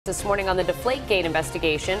This morning on the Deflategate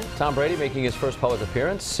investigation. Tom Brady making his first public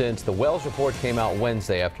appearance since the Wells report came out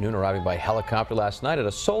Wednesday afternoon, arriving by helicopter last night at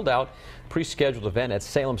a sold-out pre-scheduled event at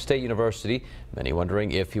Salem State University. Many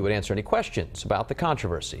wondering if he would answer any questions about the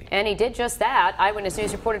controversy. And he did just that. Eyewitness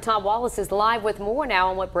News reporter Tom Wallace is live with more now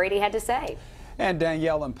on what Brady had to say. And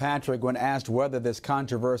Danielle and Patrick, when asked whether this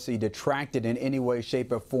controversy detracted in any way,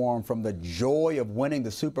 shape, or form from the joy of winning the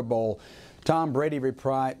Super Bowl, Tom Brady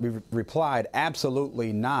replied,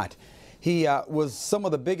 absolutely not. He was some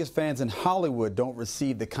of the biggest fans in Hollywood don't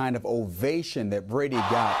receive the kind of ovation that Brady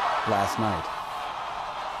got last night.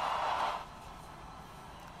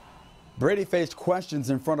 Brady faced questions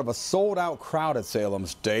in front of a sold-out crowd at Salem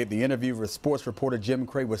State. The interview with sports reporter Jim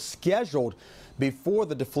Cray was scheduled before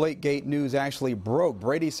the Deflategate news actually broke.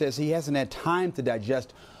 Brady says he hasn't had time to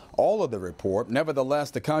digest all of the report.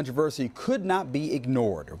 Nevertheless, the controversy could not be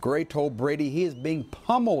ignored. Gray told Brady he is being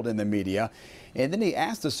pummeled in the media, and then he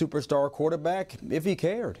asked the superstar quarterback if he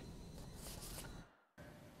cared.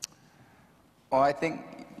 Well, I think,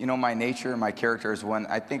 my nature and my character is one.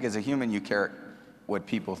 I think as a human, you care what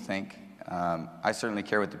people think. I certainly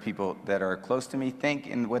care what the people that are close to me think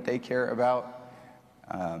and what they care about.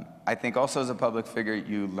 I think also as a public figure,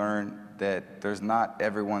 you learn that not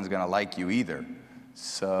everyone's going to like you either.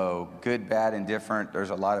 So good, bad, indifferent,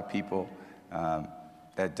 there's a lot of people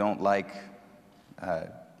that don't like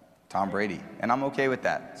Tom Brady, and I'm okay with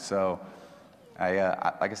that. So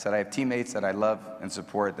like I said, I have teammates that I love and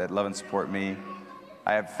support, that love and support me.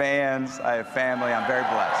 I have fans, I have family, I'm very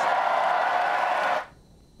blessed.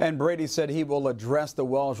 And Brady said he will address the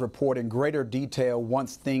Wells report in greater detail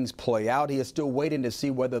once things play out. He is still waiting to see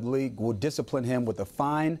whether the league will discipline him with a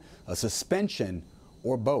fine, a suspension,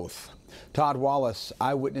 or both. Todd Wallace,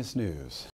 Eyewitness News.